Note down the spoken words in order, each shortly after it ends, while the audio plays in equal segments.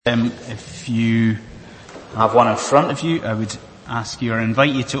If you have one in front of you, I would ask you or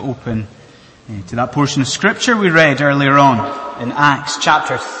invite you to open to that portion of scripture we read earlier on in Acts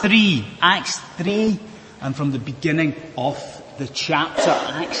chapter 3. Acts 3, and from the beginning of the chapter,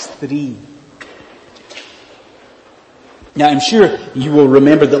 Acts 3. Now I'm sure you will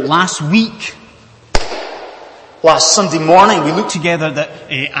remember that last Sunday morning, we looked together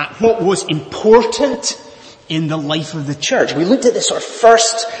at what was important in the life of the church. We looked at the sort of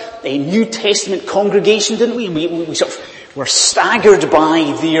first New Testament congregation, didn't we? And we sort of were staggered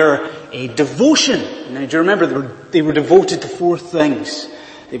by their devotion. Now, do you remember they were devoted to four things?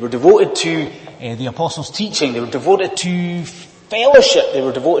 They were devoted to the apostles' teaching. They were devoted to fellowship. They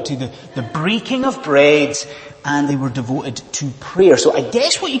were devoted to the breaking of bread. And they were devoted to prayer. So I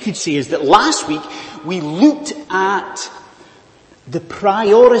guess what you could say is that last week we looked at the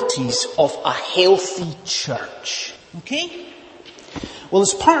priorities of a healthy church. Okay? Well,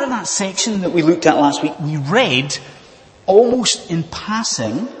 as part of that section that we looked at last week, we read, almost in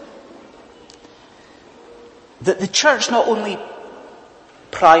passing, that the church not only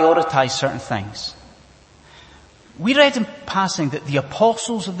prioritized certain things. We read in passing that the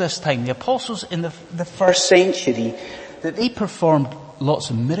apostles of this time, the apostles in the first century, that they performed lots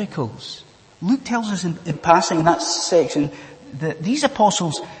of miracles. Luke tells us in passing in that section that these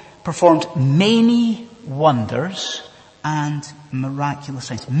apostles performed many wonders and miraculous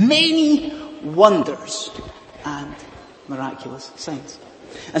signs. Many wonders and miraculous signs.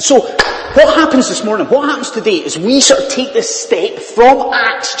 And so, what happens this morning, what happens today is we sort of take this step from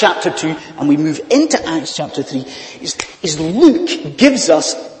Acts chapter 2 and we move into Acts chapter 3, is Luke gives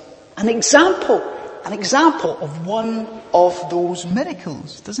us an example of one of those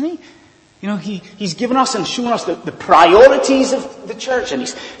miracles, doesn't he? You know, he's given us and shown us the priorities of the church, and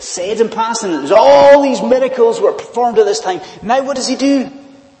he's said in passing that there's all these miracles were performed at this time. Now what does he do?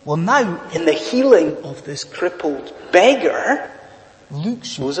 Well, now, in the healing of this crippled beggar, Luke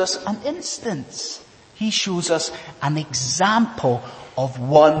shows us an instance. He shows us an example of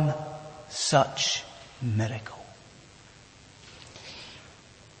one such miracle.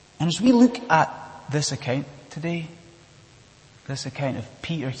 And as we look at this account today, this account of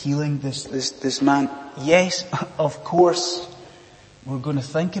Peter healing this man, yes, of course, we're going to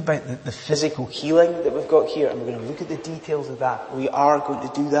think about the physical healing that we've got here, and we're going to look at the details of that. We are going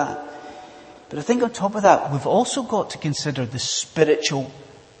to do that. But I think on top of that, we've also got to consider the spiritual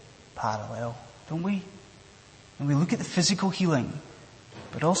parallel, don't we? And we look at the physical healing,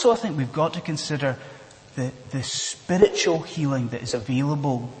 but also I think we've got to consider the spiritual healing that is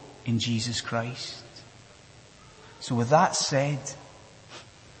available in Jesus Christ. So with that said,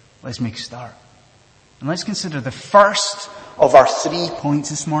 let's make a start. And let's consider the first of our 3 points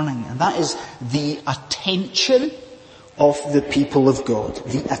this morning, and that is the attention of the people of God.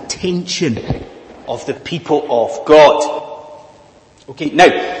 The attention of the people of God. Okay, now,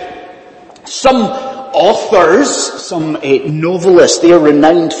 some authors, some novelists, they are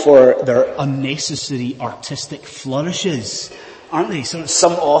renowned for their unnecessary artistic flourishes, aren't they? So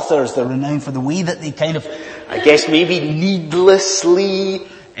some authors, they're renowned for the way that they kind of, I guess maybe needlessly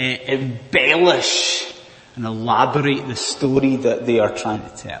embellish and elaborate the story that they are trying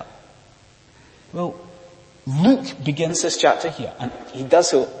to tell. Well, Luke begins this chapter here, and he does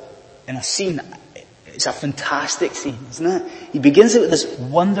so in a scene. It's a fantastic scene, isn't it? He begins it with this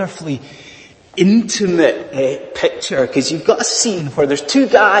wonderfully intimate picture, because you've got a scene where there's two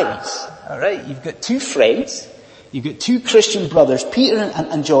guys, alright? You've got two friends, you've got two Christian brothers, Peter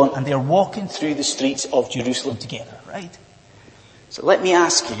and John, and they're walking through the streets of Jerusalem together, right? So let me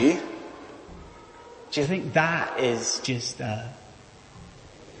ask you, do you think that is just an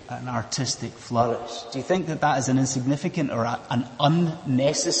artistic flourish? Do you think that is an insignificant or an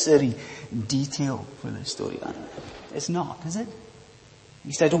unnecessary detail for the story? It's not, is it? At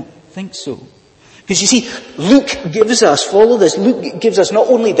least I don't think so. Because you see, Luke gives us not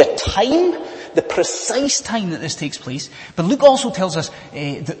only the time, the precise time that this takes place, but Luke also tells us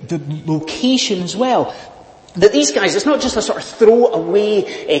the location as well. That these guys, it's not just a sort of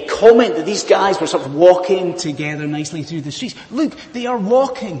throwaway comment that these guys were sort of walking together nicely through the streets. Look, they are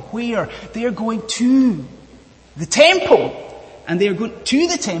walking where? They are going to the temple. And they are going to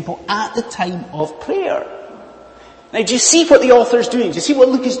the temple at the time of prayer. Now, do you see what the author is doing? Do you see what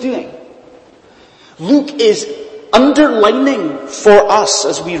Luke is doing? Luke is underlining for us,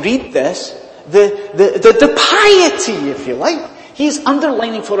 as we read this, the piety, if you like. He's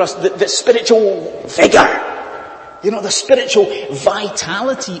underlining for us the spiritual vigor. You know, the spiritual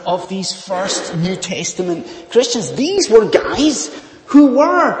vitality of these first New Testament Christians. These were guys who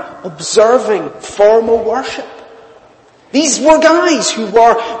were observing formal worship. These were guys who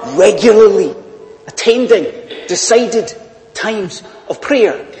were regularly attending decided times of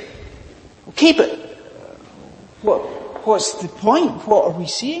prayer. Okay, but what's the point? What are we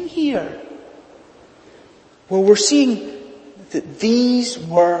seeing here? Well, we're seeing that these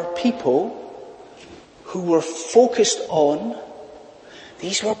were people who were focused on,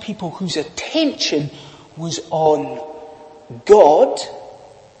 these were people whose attention was on God.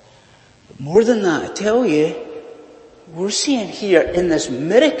 But more than that, I tell you, we're seeing here in this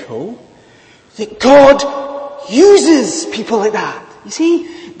miracle that God uses people like that. You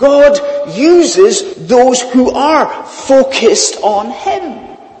see, God uses those who are focused on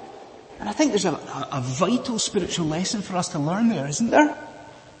Him. And I think there's a vital spiritual lesson for us to learn there, isn't there?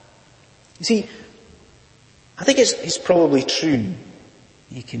 You see, I think it's probably true.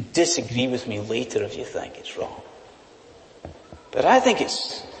 You can disagree with me later if you think it's wrong. But I think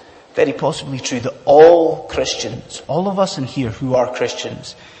it's very possibly true that all Christians, all of us in here who are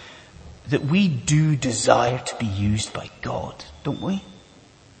Christians, that we do desire to be used by God, don't we?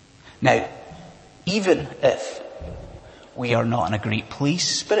 Now, even if we are not in a great place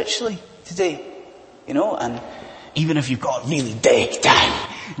spiritually today, and even if you've got really dig down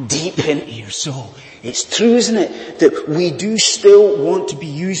deep into your soul, it's true, isn't it, that we do still want to be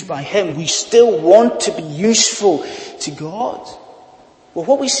used by Him. We still want to be useful to God. Well,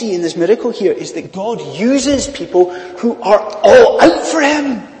 what we see in this miracle here is that God uses people who are all out for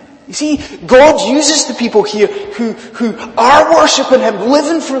Him. You see, God uses the people here who are worshipping Him,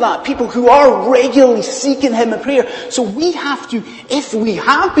 living for that, people who are regularly seeking Him in prayer. So we have to, if we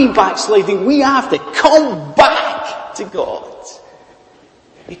have been backsliding, we have to come back to God.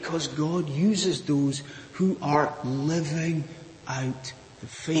 Because God uses those who are living out the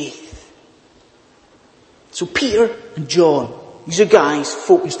faith. So Peter and John, these are guys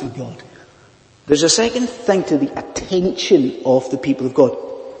focused on God. There's a second thing to the attention of the people of God.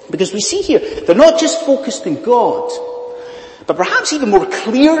 Because we see here, they're not just focused on God, but perhaps even more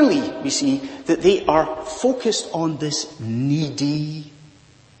clearly we see that they are focused on this needy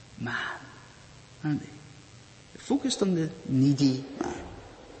man. Aren't they? They're focused on the needy man.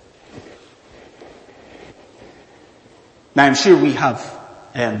 Now I'm sure we have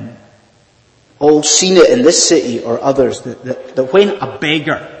all seen it in this city or others that when a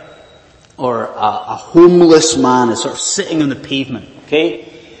beggar or a homeless man is sort of sitting on the pavement, okay,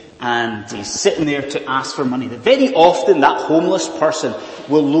 and he's sitting there to ask for money, that very often that homeless person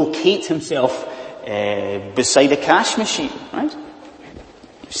will locate himself beside a cash machine, right?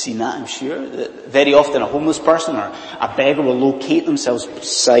 You've seen that, I'm sure. That very often a homeless person or a beggar will locate themselves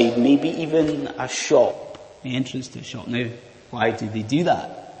beside maybe even a shop. The entrance to a shop. Now, why do they do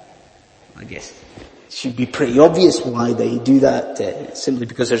that? I guess it should be pretty obvious why they do that. Simply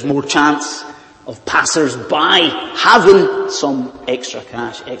because there's more chance of passers-by having some extra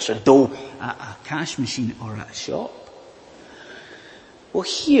cash, extra dough at a cash machine or at a shop. Well,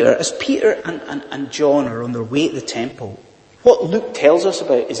 here, as Peter and John are on their way to the temple, what Luke tells us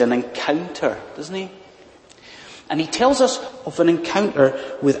about is an encounter, doesn't he? And he tells us of an encounter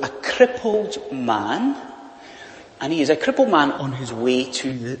with a crippled man. And he is a crippled man on his way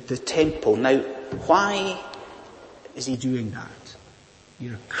to the temple. Now, why is he doing that?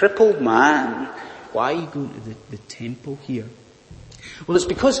 You're a crippled man. Why are you going to the temple here? Well, it's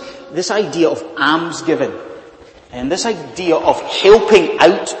because this idea of almsgiving and this idea of helping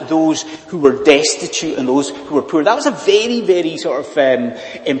out those who were destitute and those who were poor, that was a very, very sort of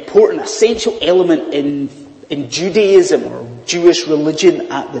important, essential element in Judaism or Jewish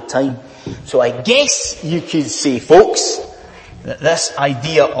religion at the time. So I guess you could say, folks, that this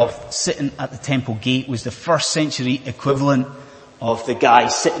idea of sitting at the temple gate was the first century equivalent of the guy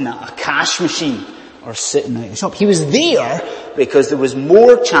sitting at a cash machine or sitting at a shop. He was there because there was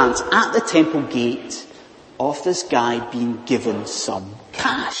more chance at the temple gate of this guy being given some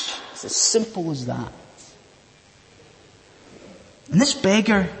cash. It's as simple as that. And this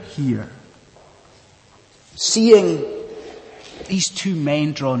beggar here, seeing these two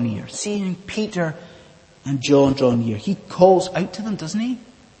men draw near, seeing Peter and John draw near, he calls out to them, doesn't he?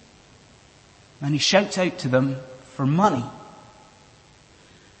 And he shouts out to them for money.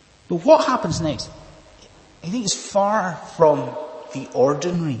 But what happens next? I think it's far from the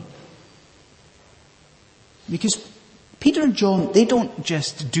ordinary. Because Peter and John, they don't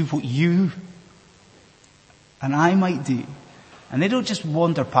just do what you and I might do. And they don't just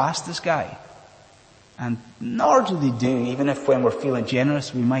wander past this guy. And nor do they do, even if when we're feeling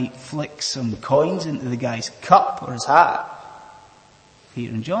generous, we might flick some coins into the guy's cup or his hat.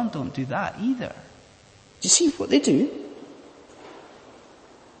 Peter and John don't do that either. Do you see what they do?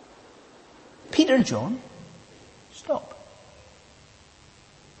 Peter and John stop.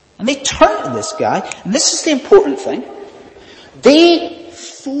 And they turn to this guy, and this is the important thing. They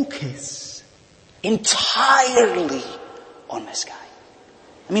focus entirely on this guy.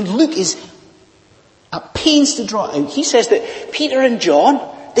 I mean, Luke is at pains to draw it out. He says that Peter and John,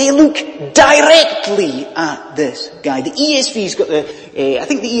 they look directly at this guy. The ESV's got I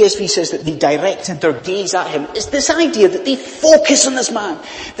think the ESV says that they directed their gaze at him. It's this idea that they focus on this man.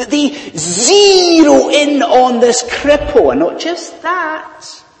 That they zero in on this cripple. And not just that.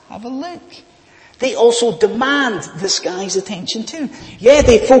 Have a look. They also demand this guy's attention too. Yeah,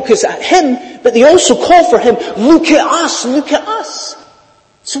 they focus at him, but they also call for him, look at us, look at us.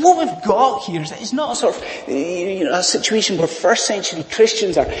 So what we've got here is it's not a sort of, a situation where first century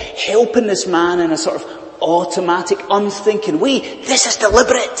Christians are helping this man in a sort of automatic, unthinking way. This is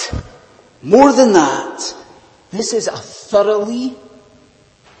deliberate. More than that, this is a thoroughly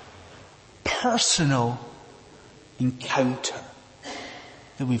personal encounter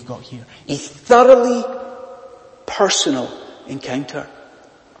that we've got here. A thoroughly personal encounter.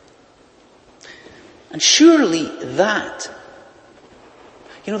 And surely that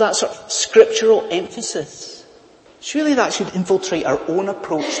sort of scriptural emphasis, surely that should infiltrate our own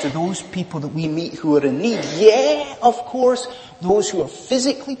approach to those people that we meet who are in need. Yeah, of course, those who are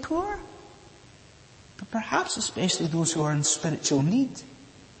physically poor, but perhaps especially those who are in spiritual need.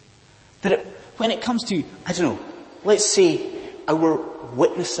 That when it comes to, let's say our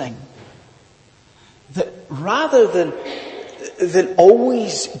witnessing, that rather than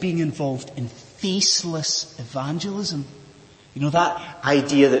always being involved in faceless evangelism, that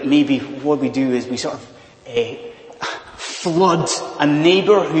idea that maybe what we do is we sort of flood a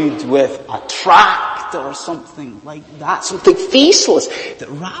neighbourhood with a tract or something like that, something faceless. That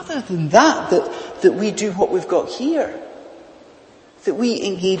rather than that we do what we've got here. That we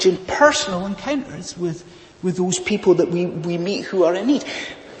engage in personal encounters with those people that we meet who are in need.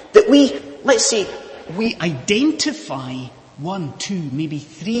 That we identify 1, 2, maybe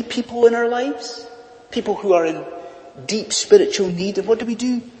 3 people in our lives. People who are in deep spiritual need. And what do?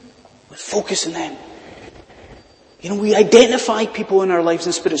 We focus on them. We identify people in our lives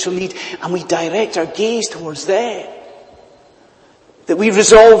in spiritual need and we direct our gaze towards them. That we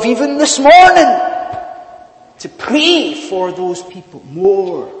resolve even this morning to pray for those people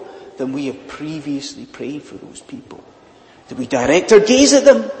more than we have previously prayed for those people. That we direct our gaze at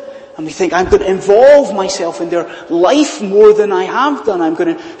them and we think, I'm going to involve myself in their life more than I have done. I'm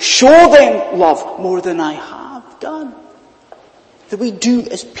going to show them love more than I have done. That we do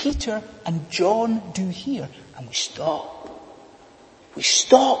as Peter and John do here, and we stop. We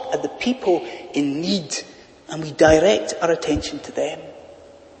stop at the people in need and we direct our attention to them.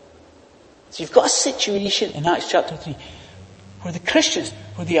 So you've got a situation in Acts chapter 3 where the Christians,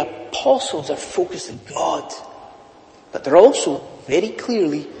 where the apostles are focused on God, but they're also very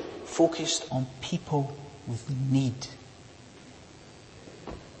clearly focused on people with need.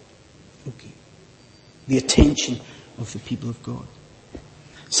 Okay. The attention of the people of God.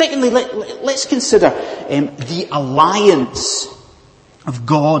 Secondly, let's consider the alliance of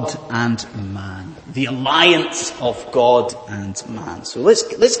God and man. The alliance of God and man. So let's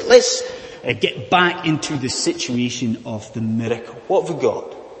get back into the situation of the miracle. What have we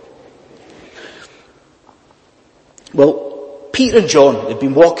got? Well, Peter and John had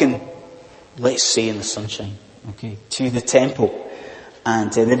been walking, let's say in the sunshine, to the temple.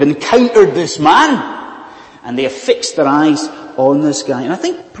 And they've encountered this man. And they have fixed their eyes on this guy. And I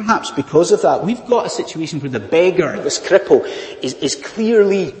think perhaps because of that, we've got a situation where the beggar, this cripple, is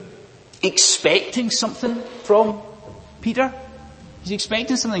clearly expecting something from Peter. He's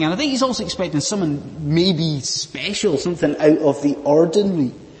expecting something. And I think he's also expecting something maybe special, something out of the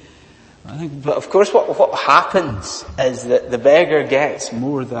ordinary. But of course what happens is that the beggar gets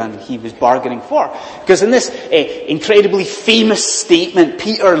more than he was bargaining for. Because in this incredibly famous statement,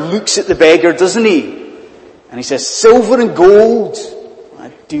 Peter looks at the beggar, doesn't he? And he says, silver and gold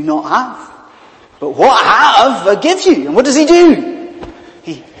I do not have. But what I have I give you. And what does he do?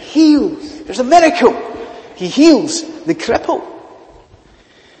 He heals. There's a miracle. He heals the cripple.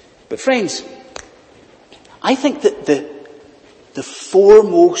 But friends, I think that the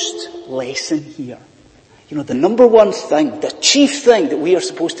foremost lesson here, the number one thing, the chief thing that we are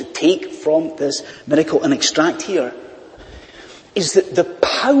supposed to take from this miracle and extract here is that the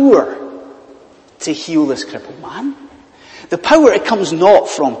power to heal this crippled man, the power, it comes not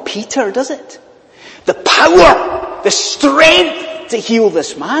from Peter, does it? The power, the strength to heal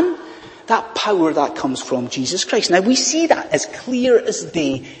this man, that power, that comes from Jesus Christ. Now we see that as clear as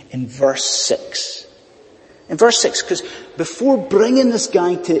day in verse 6. In verse 6, because before bringing this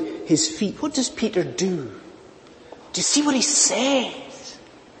guy to his feet, what does Peter do? Do you see what he says?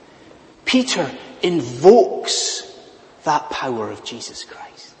 Peter invokes that power of Jesus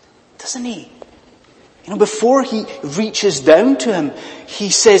Christ, doesn't he? Before he reaches down to him, he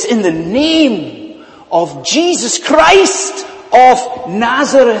says, in the name of Jesus Christ of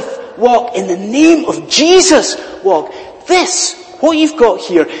Nazareth, walk. In the name of Jesus, walk. What you've got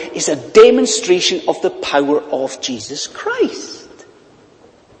here is a demonstration of the power of Jesus Christ.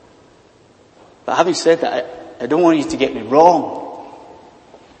 But having said that, I don't want you to get me wrong.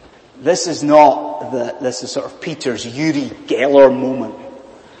 This is sort of Peter's Uri Geller moment.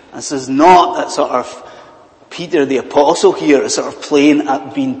 This is not that sort of Peter the Apostle here is sort of playing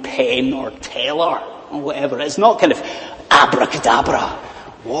at being Penn or Teller or whatever. It's not kind of abracadabra,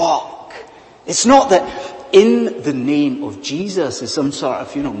 walk. It's not that in the name of Jesus is some sort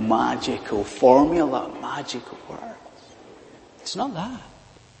of, magical formula, magical words. It's not that.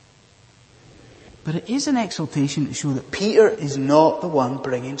 But it is an exaltation to show that Peter is not the one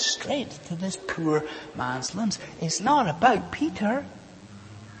bringing strength to this poor man's limbs. It's not about Peter.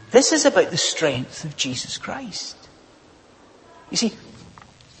 This is about the strength of Jesus Christ. You see,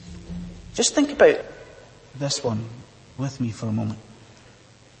 just think about this one with me for a moment.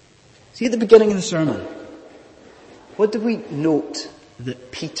 See, at the beginning of the sermon, what did we note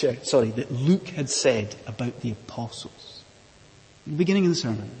that Luke had said about the apostles? At the beginning of the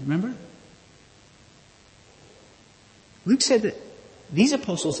sermon, remember? Luke said that these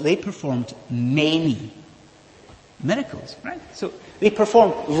apostles, they performed many miracles, right? So they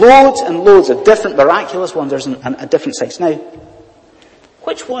performed loads and loads of different miraculous wonders and at different sites. Now,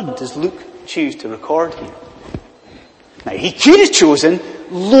 which one does Luke choose to record here? Now, he could have chosen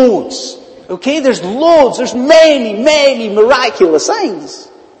loads. Okay, there's loads, there's many, many miraculous signs.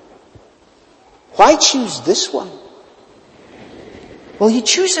 Why choose this one? Well, he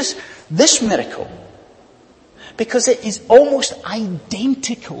chooses this miracle because it is almost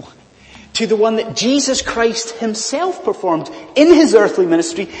identical to the one that Jesus Christ himself performed in his earthly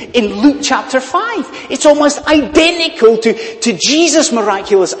ministry in Luke chapter 5. It's almost identical to Jesus'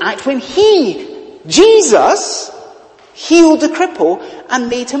 miraculous act when Jesus, healed the cripple and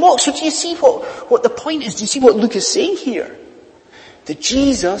made him walk. So do you see what the point is? Do you see what Luke is saying here? The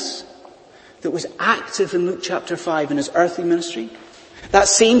Jesus that was active in Luke chapter 5 in his earthly ministry, that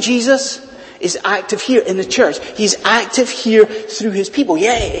same Jesus is active here in the church. He's active here through his people.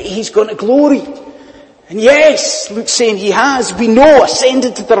 Yeah, he's gone to glory. And yes, Luke's saying he has, we know,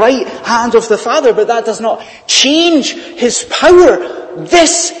 ascended to the right hand of the Father, but that does not change his power.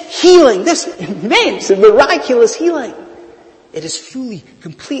 This healing, this immense and miraculous healing, it is fully,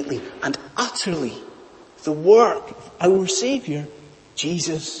 completely and utterly the work of our Saviour,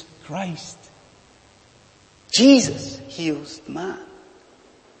 Jesus Christ. Jesus heals the man.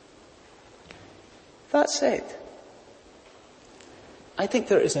 That said, I think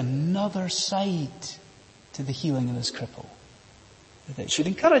there is another side to the healing of this cripple that should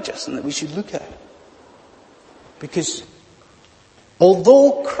encourage us and that we should look at. Because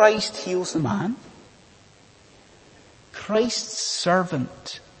although Christ heals the man, Christ's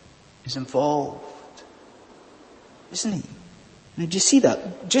servant is involved, isn't he? Now, do you see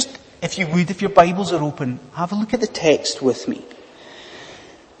that? Just, if you would, if your Bibles are open, have a look at the text with me.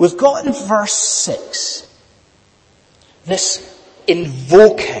 We've got in verse 6, this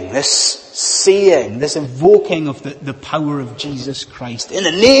invoking, this saying, this invoking of the power of Jesus Christ. In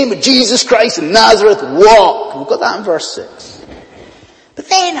the name of Jesus Christ of Nazareth, walk. We've got that in verse 6. But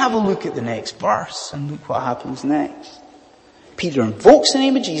then have a look at the next verse and look what happens next. Peter invokes the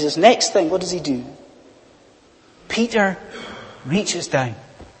name of Jesus. Next thing, what does he do? Peter reaches down.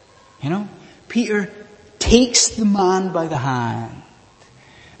 Peter takes the man by the hand.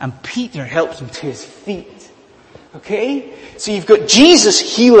 And Peter helps him to his feet. Okay? So you've got Jesus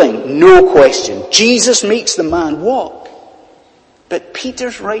healing, no question. Jesus makes the man walk. But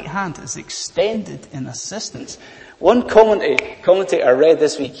Peter's right hand is extended in assistance. One commentator I read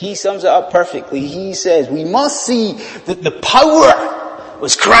this week, he sums it up perfectly. He says, we must see that the power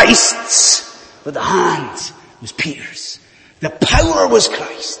was Christ's, but the hand was Peter's. The power was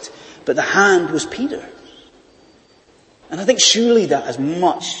Christ, but the hand was Peter's. And I think surely that has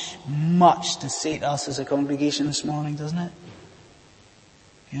much to say to us as a congregation this morning, doesn't it?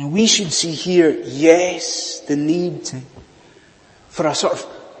 We should see here, yes, the need for a sort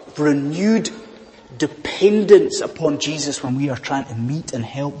of renewed dependence upon Jesus when we are trying to meet and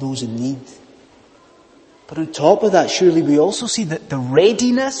help those in need. But on top of that, surely we also see that the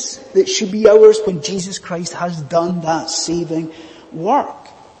readiness that should be ours when Jesus Christ has done that saving work.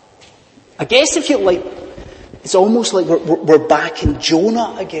 I guess if you like, it's almost like we're back in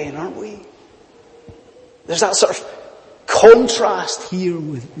Jonah again, aren't we? There's that sort of contrast here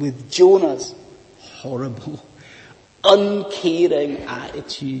with Jonah's horrible, uncaring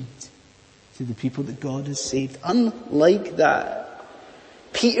attitude to the people that God has saved. Unlike that,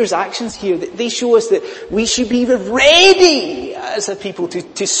 Peter's actions here, they show us that we should be ready as a people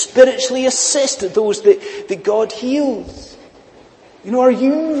to spiritually assist those that God heals. Are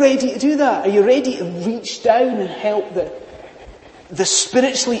you ready to do that? Are you ready to reach down and help the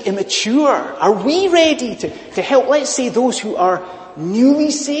spiritually immature? Are we ready to help, let's say, those who are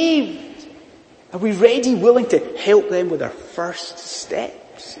newly saved? Are we ready, willing to help them with their first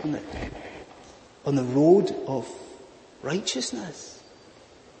steps on the road of righteousness?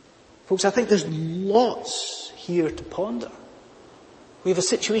 Folks, I think there's lots here to ponder. We have a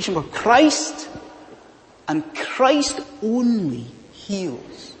situation where Christ and Christ only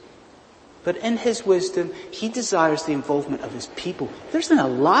heals. But in his wisdom, he desires the involvement of his people. There's an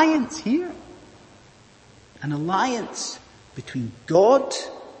alliance here. An alliance between God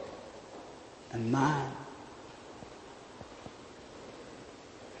and man.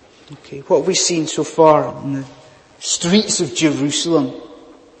 Okay, what have we seen so far in the streets of Jerusalem?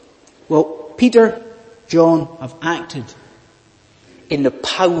 Well, Peter, John have acted in the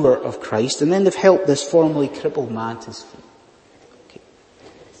power of Christ, and then they've helped this formerly crippled man to his feet. Okay.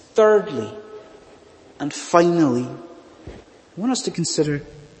 Thirdly, and finally, I want us to consider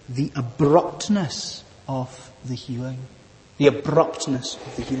the abruptness of the healing. The abruptness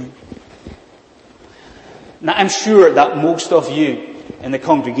of the healing. Now, I'm sure that most of you in the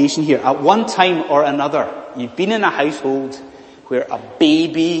congregation here, at one time or another, you've been in a household where a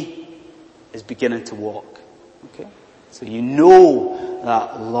baby is beginning to walk. Okay? So you know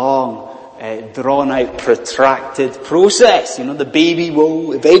that long, drawn out, protracted process. The baby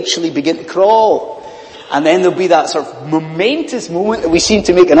will eventually begin to crawl. And then there'll be that sort of momentous moment that we seem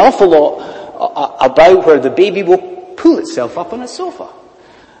to make an awful lot about, where the baby will pull itself up on a sofa.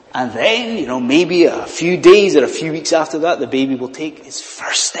 And then, maybe a few days or a few weeks after that, the baby will take its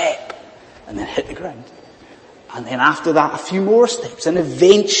first step and then hit the ground. And then after that, a few more steps, and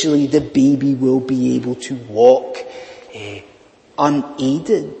eventually the baby will be able to walk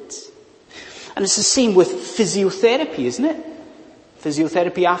unaided. And it's the same with physiotherapy, isn't it?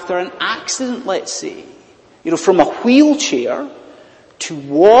 Physiotherapy after an accident, let's say. From a wheelchair to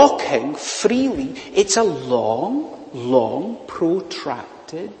walking freely, it's a long,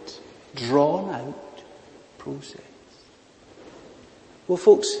 protracted, drawn out process. Well,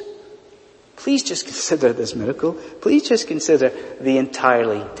 folks, please just consider this miracle. Please just consider the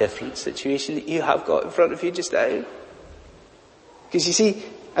entirely different situation that you have got in front of you just now. Because you see,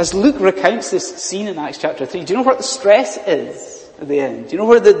 as Luke recounts this scene in Acts chapter 3, do you know what the stress is at the end? Do you know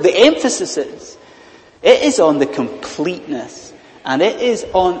where the emphasis is? It is on the completeness, and it is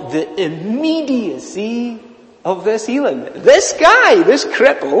on the immediacy of this healing. This guy, this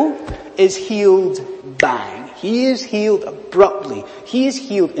cripple, is healed bang. He is healed abruptly. He is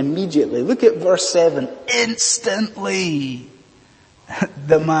healed immediately. Look at verse 7. Instantly,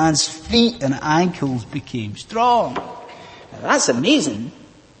 the man's feet and ankles became strong. Now, that's amazing.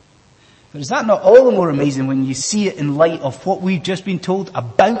 But is that not all the more amazing when you see it in light of what we've just been told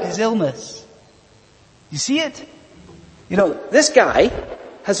about his illness? You see it? This guy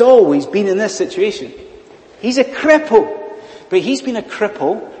has always been in this situation. He's a cripple. But he's been a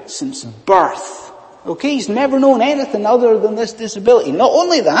cripple since birth. Okay, he's never known anything other than this disability. Not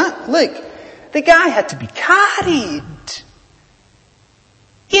only that, look, the guy had to be carried.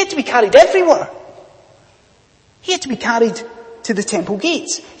 He had to be carried everywhere. He had to be carried to the temple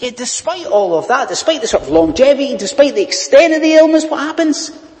gates. Yet despite all of that, despite the sort of longevity, despite the extent of the illness, what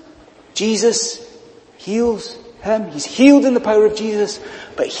happens? Jesus heals him. He's healed in the power of Jesus,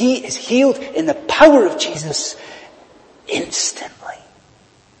 but he is healed in the power of Jesus instantly.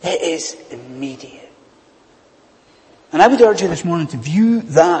 It is immediate. And I would urge you this morning to view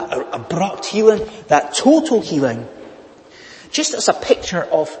that abrupt healing, that total healing, just as a picture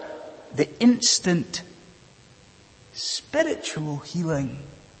of the instant spiritual healing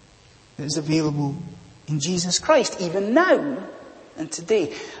that is available in Jesus Christ, even now and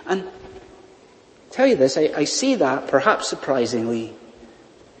today. And tell you this, I say that perhaps surprisingly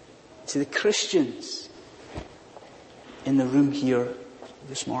to the Christians in the room here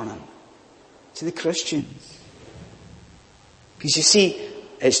this morning. To the Christians. Because you see,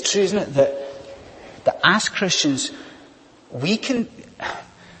 it's true, isn't it, that as Christians, we can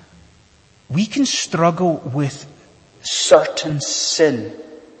struggle with certain sin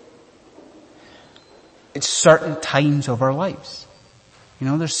at certain times of our lives.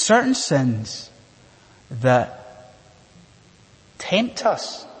 There's certain sins that tempt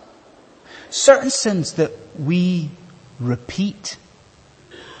us. Certain sins that we repeat.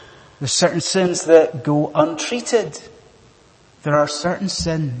 There's certain sins that go untreated. There are certain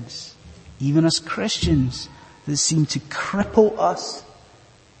sins, even as Christians, that seem to cripple us.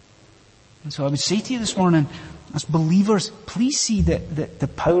 And so I would say to you this morning, as believers, please see that the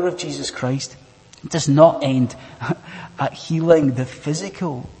power of Jesus Christ does not end at healing the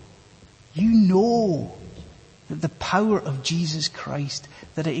physical. You know that the power of Jesus Christ,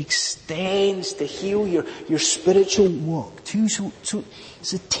 that it extends to heal your spiritual walk too. So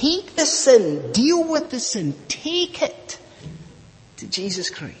take the sin, deal with the sin, take it to Jesus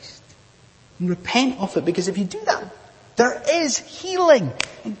Christ and repent of it, because if you do that, there is healing.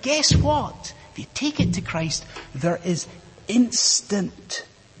 And guess what? If you take it to Christ, there is instant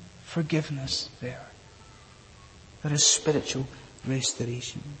forgiveness there. There is spiritual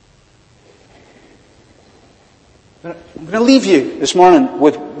restoration. I'm going to leave you this morning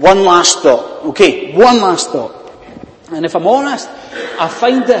with one last thought. Okay, one last thought. And if I'm honest, I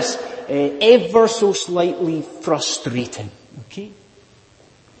find this ever so slightly frustrating. Okay?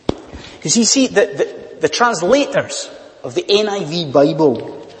 Because you see, the translators of the NIV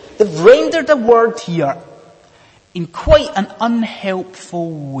Bible, they've rendered a word here in quite an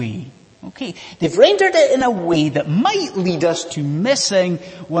unhelpful way. Okay, they've rendered it in a way that might lead us to missing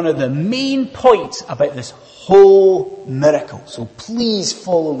one of the main points about this whole miracle. So please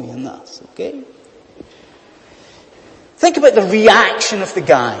follow me in this, okay? Think about the reaction of the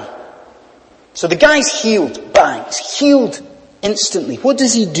guy. So the guy's healed, bang, he's healed instantly. What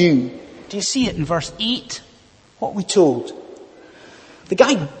does he do? Do you see it in verse 8? What we told? The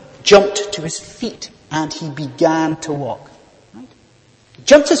guy jumped to his feet and he began to walk.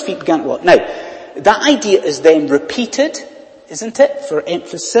 Jumped to his feet, began to walk. Now, that idea is then repeated, isn't it? For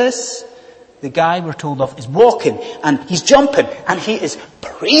emphasis. The guy we're told of is walking and he's jumping and he is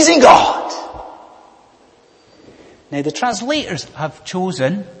praising God. Now the translators have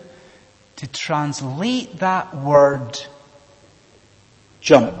chosen to translate that word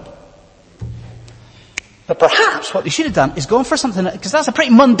jump. But perhaps what they should have done is gone for something, because that's a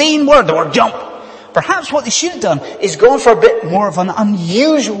pretty mundane word, the word jump. Perhaps what they should have done is gone for a bit more of an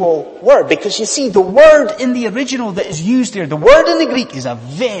unusual word, because you see, the word in the original that is used there, the word in the Greek is a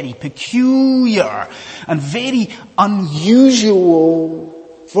very peculiar and very unusual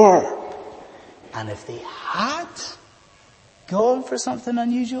verb. And if they had gone for something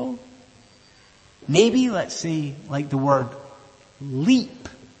unusual, maybe, let's say, like the word leap,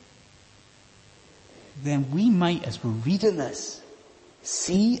 then we might, as we're reading this,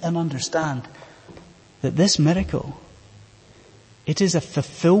 see and understand that this miracle, it is a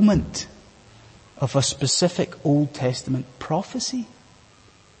fulfillment of a specific Old Testament prophecy.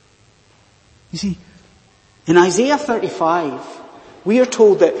 You see, in Isaiah 35, we are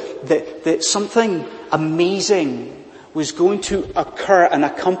told that something amazing was going to occur and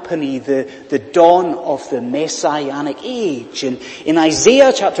accompany the dawn of the Messianic age. And in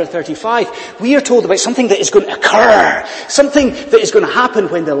Isaiah chapter 35, we are told about something that is going to occur. Something that is going to happen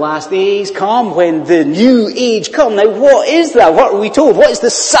when the last days come, when the new age come. Now what is that? What are we told? What is the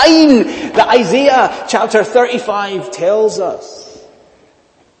sign that Isaiah chapter 35 tells us?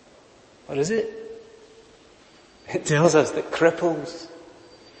 What is it? It tells us that cripples,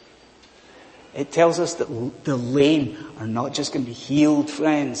 it tells us that the lame are not just going to be healed,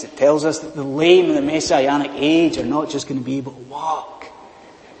 friends. It tells us that the lame in the Messianic age are not just going to be able to walk.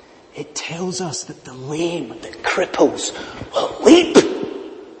 It tells us that the lame, the cripples, will leap.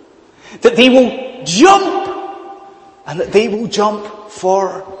 That they will jump. And that they will jump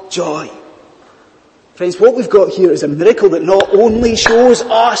for joy. Friends, what we've got here is a miracle that not only shows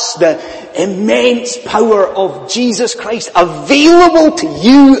us the immense power of Jesus Christ available to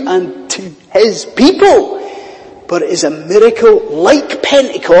you and to His people, but it is a miracle like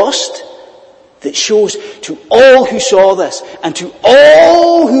Pentecost that shows to all who saw this and to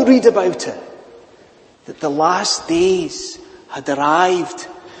all who read about it that the last days had arrived,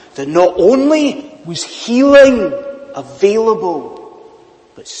 that not only was healing available,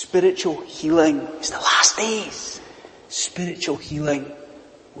 but spiritual healing is the last days. Spiritual healing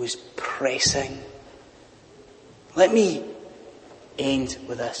was pressing. Let me end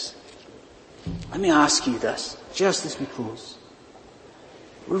with this. Let me ask you this, just as we close.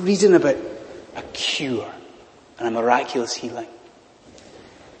 We're reading about a cure and a miraculous healing.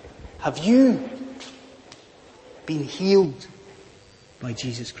 Have you been healed by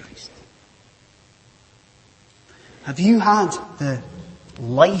Jesus Christ? Have you had the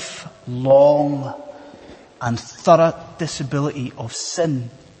lifelong and thorough disability of sin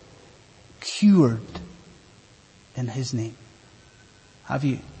cured in His name? Have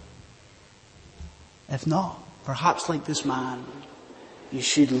you? If not, Perhaps like this man, you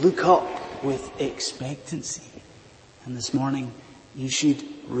should look up with expectancy. And this morning, you should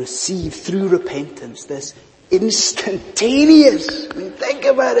receive through repentance this instantaneous, I mean, think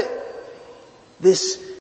about it, this